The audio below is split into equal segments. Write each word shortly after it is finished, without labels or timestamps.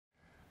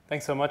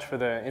Thanks so much for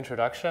the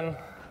introduction,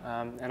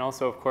 and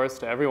also, of course,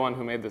 to everyone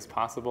who made this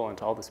possible and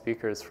to all the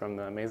speakers from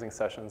the amazing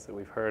sessions that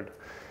we've heard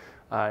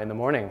in the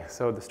morning.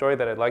 So the story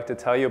that I'd like to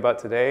tell you about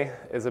today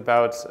is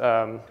about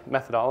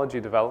methodology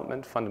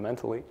development,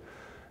 fundamentally.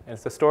 And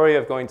it's the story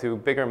of going to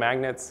bigger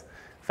magnets,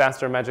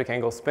 faster magic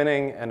angle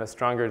spinning, and a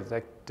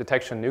stronger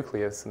detection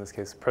nucleus, in this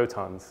case,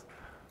 protons.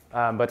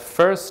 But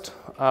first,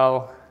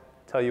 I'll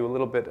tell you a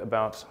little bit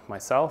about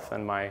myself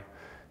and my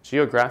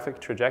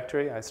geographic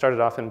trajectory. I started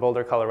off in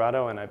Boulder,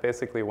 Colorado, and I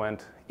basically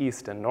went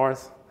east and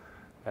north.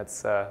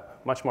 That's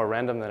much more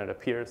random than it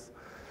appears.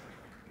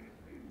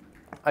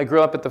 I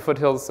grew up at the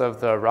foothills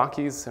of the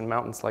Rockies and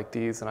mountains like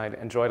these, and I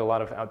enjoyed a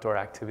lot of outdoor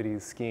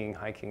activities, skiing,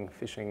 hiking,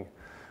 fishing,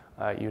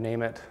 you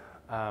name it.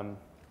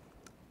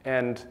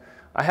 And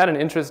I had an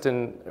interest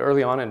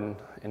early on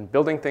in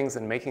building things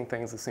and making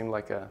things. It seemed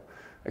like an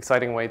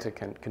exciting way to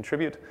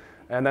contribute.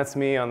 And that's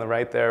me on the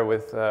right there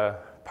with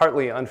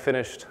partly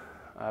unfinished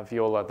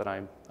viola that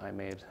I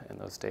made in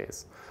those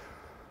days.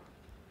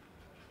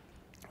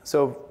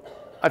 So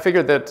I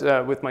figured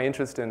that with my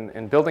interest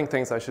in building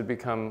things, I should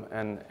become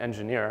an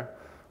engineer,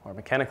 or a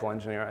mechanical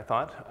engineer, I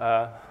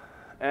thought.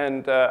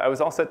 And I was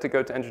all set to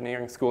go to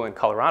engineering school in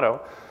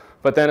Colorado.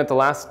 But then at the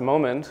last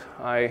moment,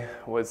 I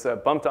was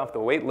bumped off the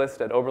wait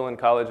list at Oberlin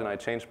College, and I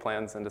changed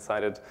plans and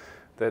decided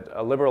that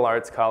a liberal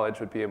arts college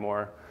would be a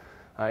more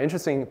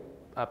interesting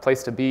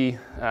place to be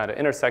at an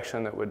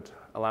intersection that would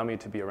allow me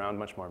to be around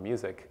much more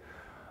music.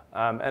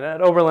 And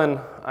at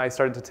Oberlin, I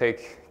started to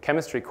take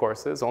chemistry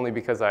courses, only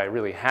because I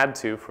really had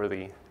to for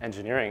the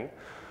engineering.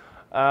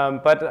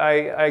 But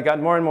I got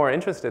more and more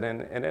interested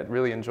in it,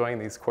 really enjoying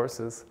these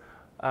courses.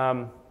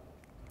 And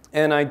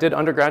I did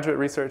undergraduate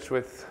research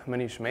with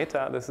Manish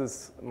Mehta. This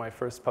is my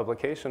first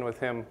publication with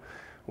him,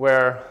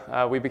 where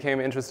we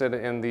became interested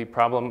in the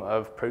problem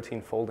of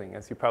protein folding.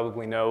 As you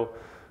probably know,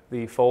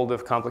 the fold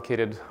of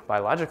complicated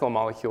biological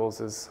molecules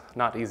is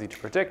not easy to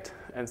predict,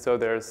 and so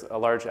there's a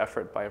large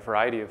effort by a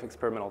variety of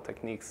experimental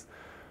techniques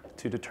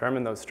to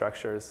determine those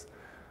structures.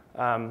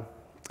 And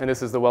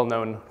this is the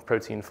well-known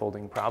protein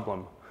folding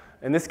problem.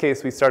 In this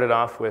case, we started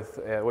off with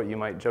what you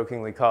might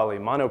jokingly call a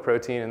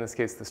monoprotein, in this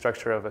case, the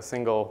structure of a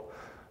single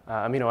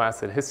amino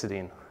acid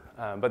histidine.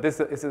 But this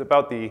is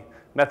about the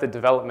method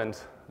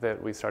development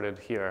that we started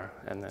here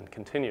and then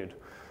continued.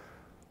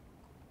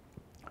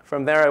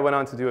 From there, I went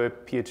on to do a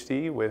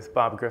PhD with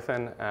Bob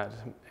Griffin at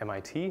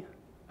MIT.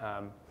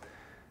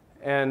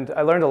 And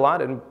I learned a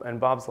lot in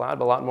Bob's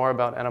lab, a lot more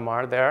about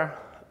NMR there.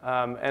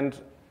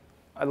 And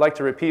I'd like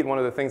to repeat one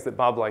of the things that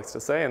Bob likes to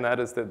say, and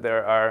that is that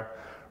there are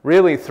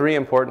really three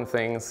important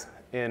things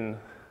in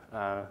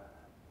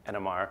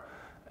NMR.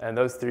 And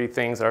those three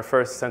things are,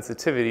 first,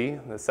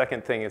 sensitivity. The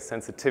second thing is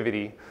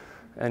sensitivity.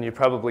 And you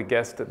probably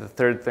guessed that the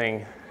third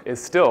thing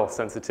is still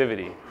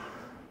sensitivity.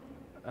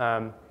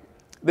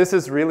 This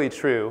is really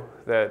true,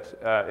 that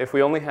if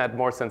we only had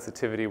more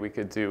sensitivity, we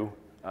could do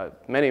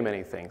many,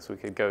 many things. We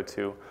could go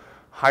to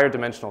higher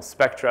dimensional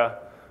spectra.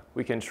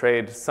 We can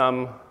trade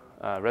some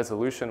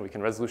resolution. We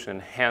can resolution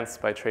enhance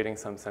by trading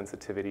some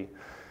sensitivity.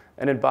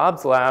 And in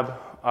Bob's lab,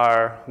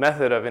 our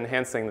method of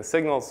enhancing the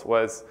signals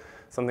was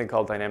something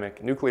called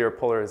dynamic nuclear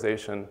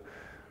polarization.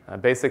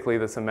 Basically,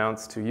 this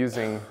amounts to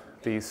using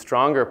the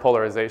stronger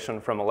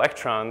polarization from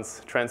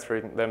electrons,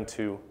 transferring them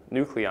to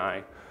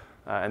nuclei,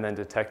 and then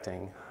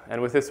detecting.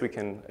 And with this, we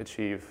can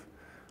achieve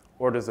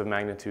orders of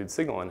magnitude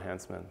signal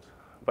enhancement.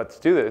 But to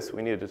do this,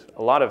 we needed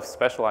a lot of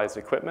specialized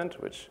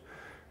equipment, which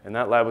in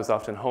that lab was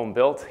often home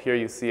built. Here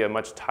you see a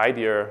much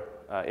tidier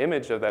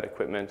image of that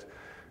equipment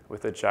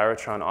with a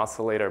gyrotron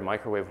oscillator,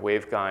 microwave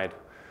waveguide,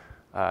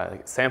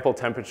 sample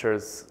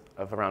temperatures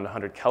of around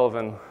 100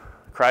 Kelvin,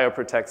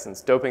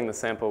 cryoprotectants, doping the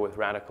sample with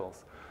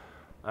radicals.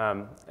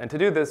 And to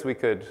do this, we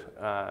could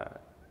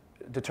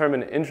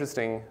determine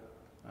interesting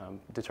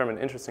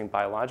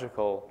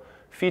biological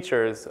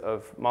features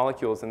of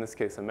molecules, in this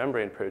case a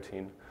membrane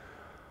protein.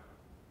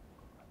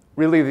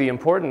 Really the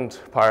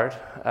important part,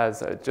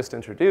 as I just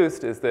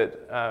introduced, is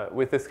that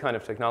with this kind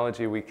of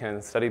technology we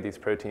can study these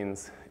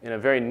proteins in a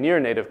very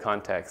near-native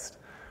context.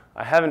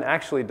 I haven't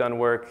actually done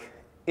work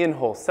in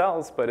whole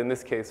cells, but in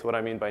this case what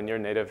I mean by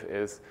near-native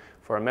is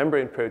for a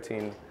membrane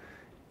protein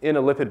in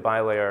a lipid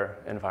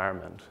bilayer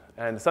environment.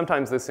 And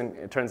sometimes this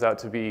turns out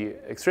to be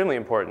extremely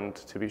important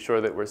to be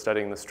sure that we're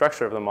studying the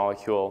structure of the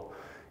molecule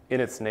in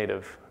its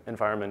native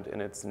environment,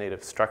 in its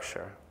native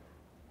structure.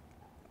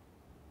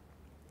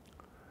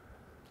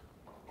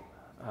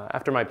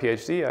 After my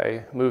PhD,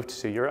 I moved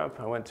to Europe.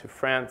 I went to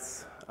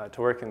France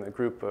to work in the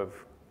group of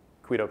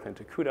Guido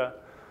Pintacuda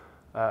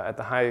at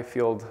the High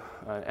Field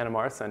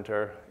NMR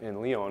Center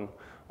in Lyon,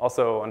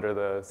 also under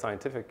the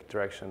scientific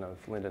direction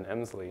of Lyndon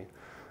Emsley.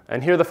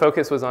 And here the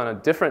focus was on a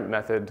different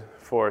method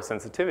for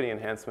sensitivity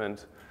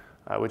enhancement,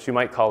 which you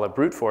might call a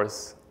brute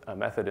force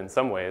method in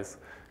some ways,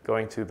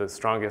 going to the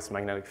strongest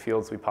magnetic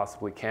fields we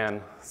possibly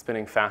can,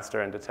 spinning faster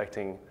and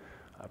detecting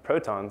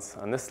protons.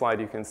 On this slide,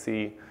 you can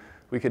see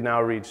we could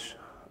now reach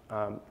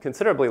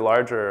considerably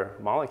larger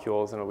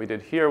molecules. And what we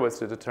did here was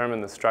to determine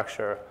the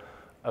structure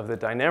of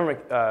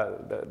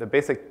the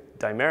basic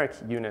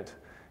dimeric unit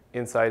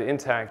inside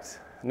intact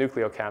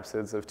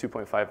nucleocapsids of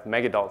 2.5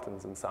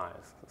 megadaltons in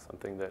size,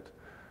 something that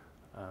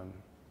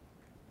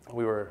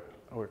we were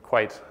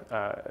quite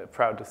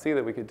proud to see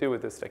that we could do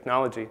with this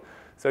technology.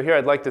 So here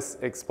I'd like to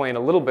explain a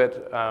little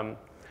bit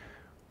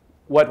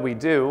what we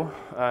do.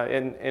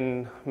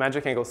 In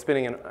magic angle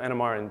spinning and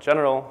NMR in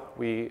general,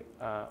 we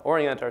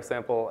orient our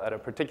sample at a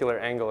particular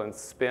angle and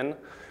spin,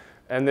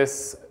 and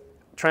this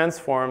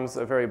transforms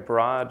a very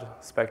broad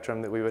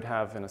spectrum that we would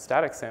have in a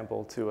static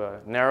sample to a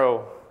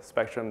narrow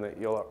spectrum that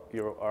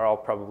you are all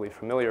probably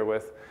familiar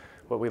with,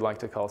 what we like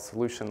to call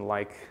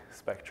solution-like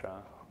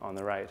spectra on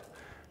the right.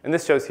 And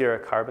this shows here a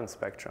carbon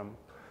spectrum.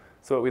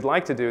 So what we'd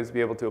like to do is be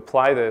able to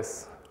apply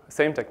this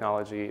same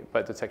technology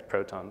but detect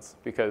protons,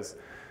 because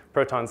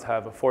protons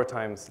have a 4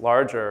 times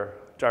larger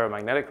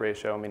gyromagnetic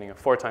ratio, meaning a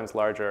 4 times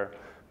larger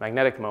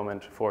magnetic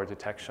moment for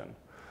detection.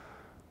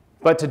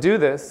 But to do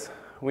this,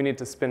 we need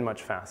to spin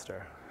much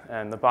faster.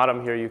 And the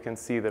bottom here, you can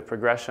see the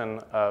progression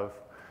of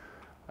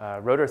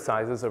rotor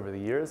sizes over the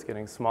years,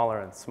 getting smaller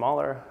and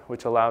smaller,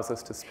 which allows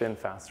us to spin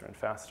faster and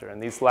faster.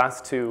 And these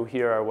last two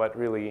here are what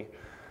really,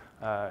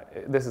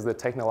 this is the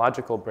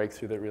technological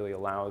breakthrough that really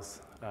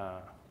allows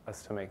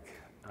us to make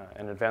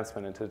an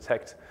advancement and to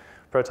detect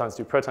protons,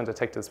 do proton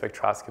detected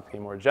spectroscopy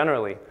more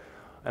generally.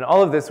 And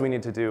all of this we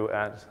need to do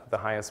at the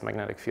highest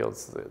magnetic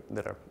fields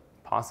that are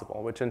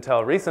possible, which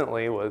until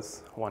recently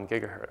was 1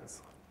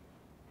 gigahertz.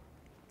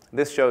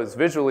 This shows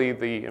visually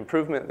the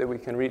improvement that we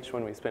can reach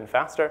when we spin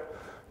faster,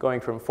 going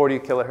from 40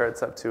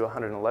 kilohertz up to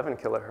 111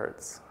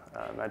 kilohertz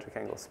magic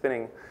angle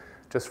spinning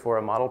just for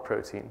a model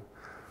protein.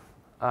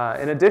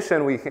 In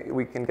addition, we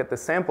can get the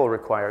sample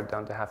required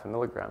down to 0.5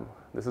 milligram.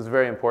 This is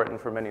very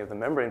important for many of the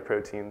membrane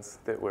proteins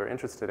that we're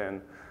interested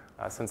in,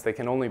 since they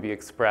can only be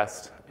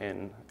expressed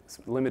in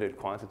limited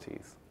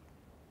quantities.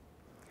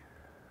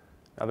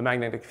 Now, the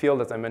magnetic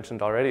field, as I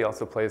mentioned already,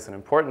 also plays an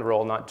important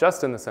role, not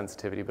just in the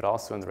sensitivity, but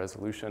also in the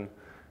resolution.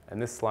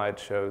 And this slide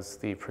shows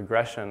the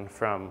progression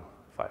from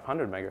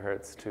 500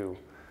 megahertz to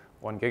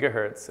 1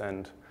 gigahertz.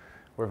 And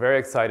we're very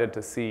excited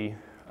to see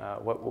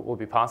what will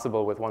be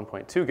possible with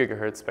 1.2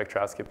 gigahertz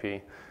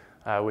spectroscopy,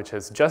 which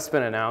has just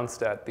been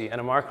announced at the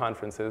NMR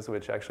conferences,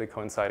 which actually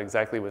coincide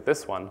exactly with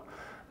this one,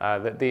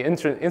 that the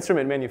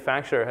instrument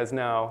manufacturer has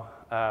now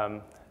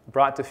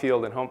brought to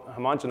field and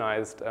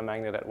homogenized a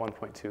magnet at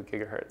 1.2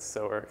 gigahertz.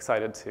 So we're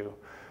excited to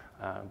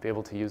be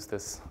able to use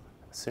this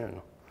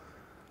soon.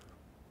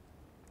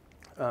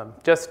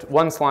 Just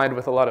one slide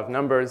with a lot of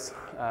numbers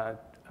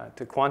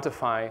to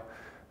quantify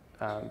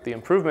the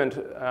improvement.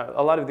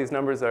 A lot of these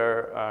numbers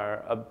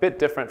are a bit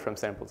different from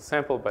sample to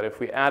sample, but if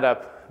we add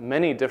up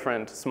many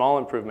different small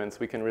improvements,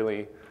 we can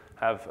really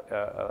have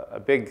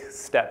a big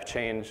step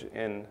change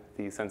in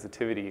the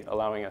sensitivity,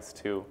 allowing us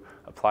to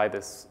apply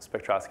this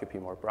spectroscopy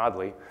more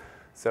broadly.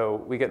 So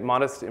we get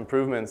modest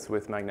improvements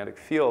with magnetic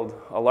field,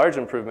 a large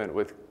improvement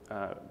with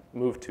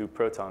move to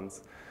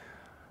protons.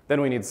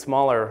 Then we need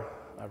smaller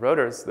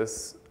rotors.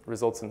 This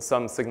results in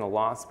some signal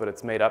loss, but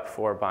it's made up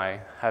for by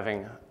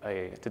having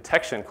a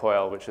detection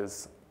coil, which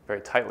is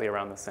very tightly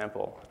around the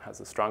sample. It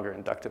has a stronger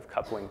inductive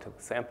coupling to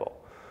the sample.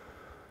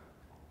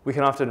 We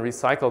can often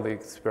recycle the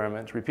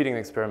experiment, repeating the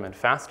experiment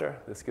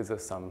faster. This gives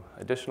us some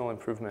additional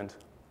improvement.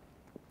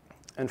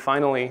 And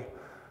finally,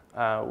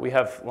 we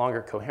have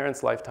longer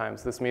coherence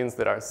lifetimes. This means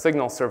that our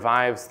signal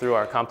survives through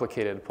our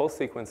complicated pulse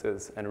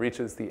sequences and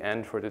reaches the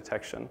end for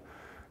detection.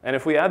 And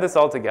if we add this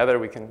all together,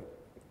 we can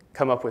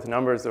come up with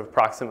numbers of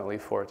approximately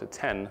 4 to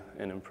 10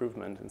 in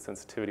improvement in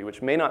sensitivity,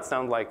 which may not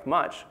sound like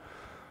much,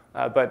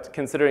 but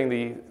considering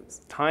the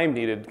time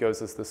needed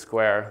goes as the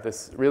square,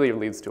 this really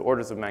leads to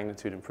orders of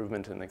magnitude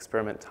improvement in the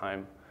experiment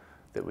time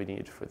that we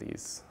need for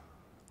these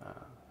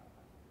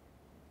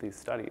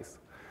studies.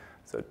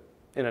 So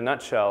in a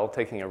nutshell,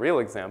 taking a real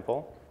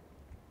example,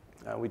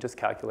 we just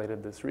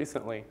calculated this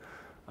recently.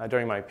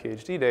 During my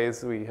PhD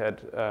days, we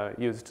had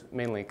used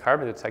mainly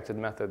carbon-detected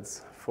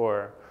methods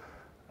for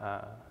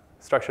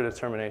structure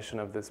determination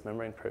of this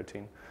membrane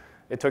protein.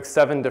 It took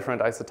 7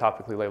 different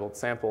isotopically labeled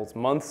samples,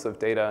 months of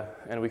data,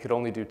 and we could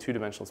only do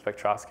 2-dimensional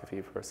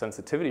spectroscopy for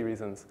sensitivity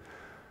reasons.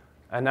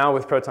 And now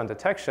with proton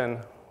detection,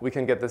 we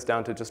can get this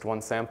down to just 1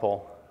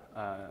 sample,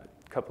 a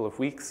couple of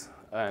weeks,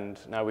 and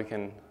now we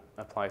can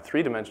apply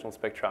 3-dimensional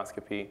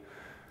spectroscopy,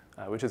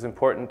 which is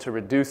important to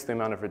reduce the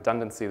amount of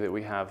redundancy that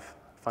we have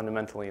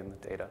fundamentally in the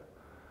data.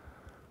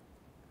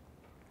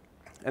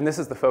 And this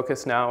is the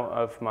focus now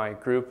of my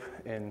group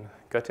in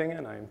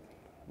Göttingen. I'm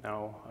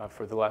now,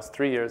 for the last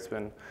 3 years,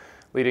 been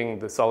leading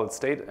the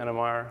solid-state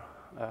NMR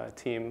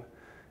team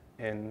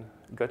in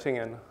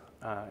Göttingen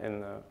in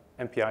the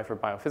MPI for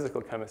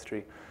Biophysical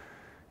Chemistry.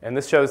 And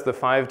this shows the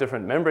 5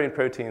 different membrane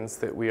proteins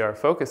that we are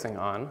focusing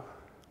on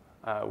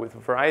with a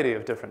variety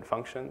of different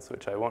functions,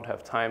 which I won't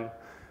have time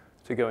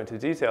to go into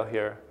detail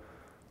here.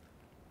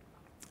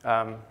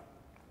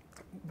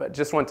 But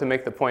just want to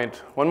make the point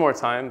one more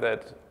time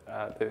that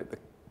the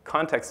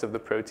context of the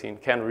protein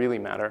can really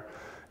matter.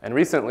 And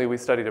recently, we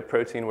studied a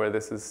protein where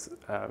this is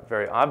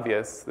very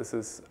obvious. This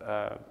is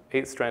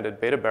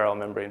 8-stranded beta-barrel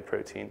membrane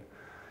protein.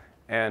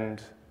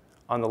 And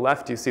On the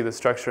left, you see the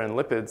structure in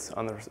lipids.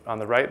 On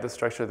the right, the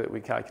structure that we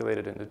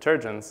calculated in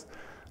detergents.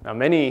 Now,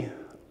 many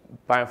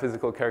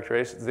biophysical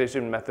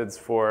characterization methods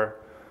for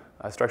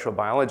structural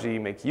biology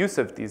make use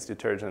of these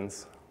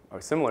detergents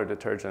or similar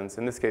detergents.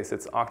 In this case,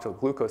 it's octyl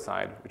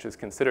glucoside, which is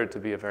considered to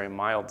be a very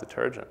mild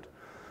detergent.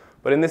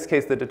 But in this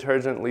case, the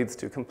detergent leads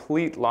to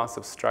complete loss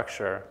of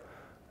structure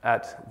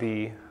at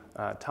the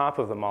top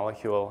of the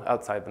molecule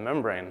outside the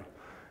membrane.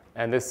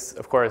 And this,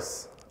 of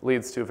course,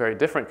 leads to a very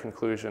different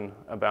conclusion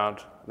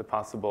about the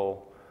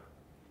possible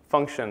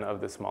function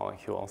of this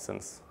molecule,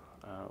 since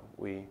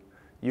we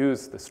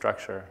use the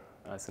structure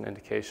as an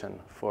indication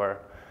for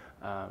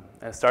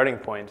a starting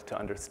point to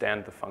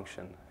understand the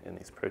function in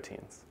these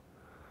proteins.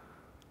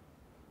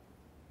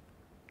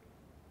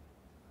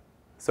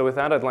 So with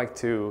that, I'd like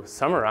to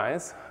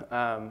summarize.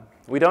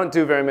 We don't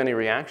do very many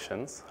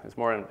reactions. It's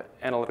more an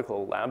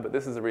analytical lab, but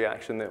this is a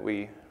reaction that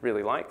we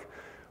really like.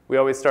 We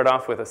always start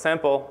off with a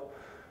sample.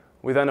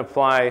 We then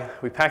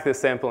pack this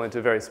sample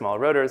into very small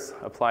rotors,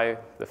 apply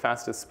the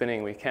fastest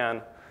spinning we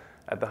can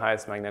at the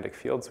highest magnetic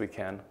fields we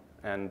can,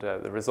 and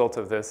the result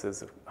of this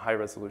is a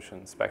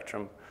high-resolution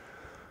spectrum.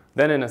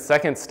 Then in a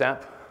second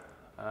step,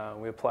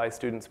 we apply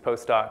students,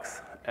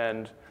 postdocs,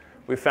 and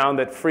we found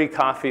that free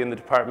coffee in the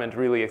department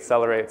really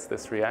accelerates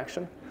this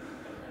reaction.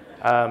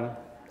 And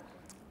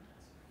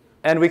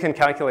we can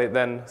calculate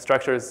then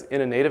structures in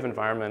a native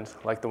environment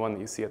like the one that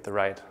you see at the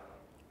right.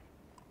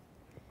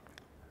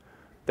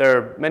 There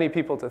are many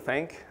people to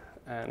thank,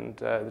 and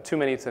too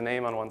many to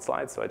name on one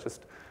slide, so I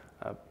just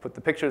put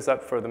the pictures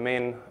up for the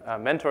main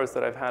mentors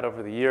that I've had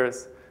over the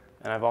years.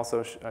 And I've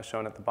also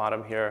shown at the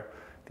bottom here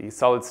the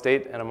solid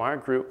state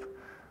NMR group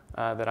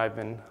that I've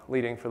been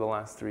leading for the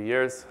last 3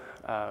 years,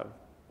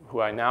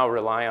 who I now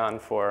rely on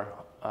for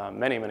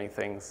many, many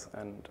things,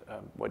 and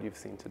what you've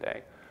seen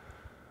today.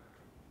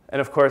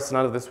 And of course,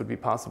 none of this would be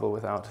possible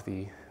without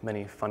the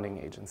many funding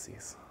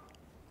agencies.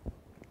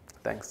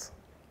 Thanks.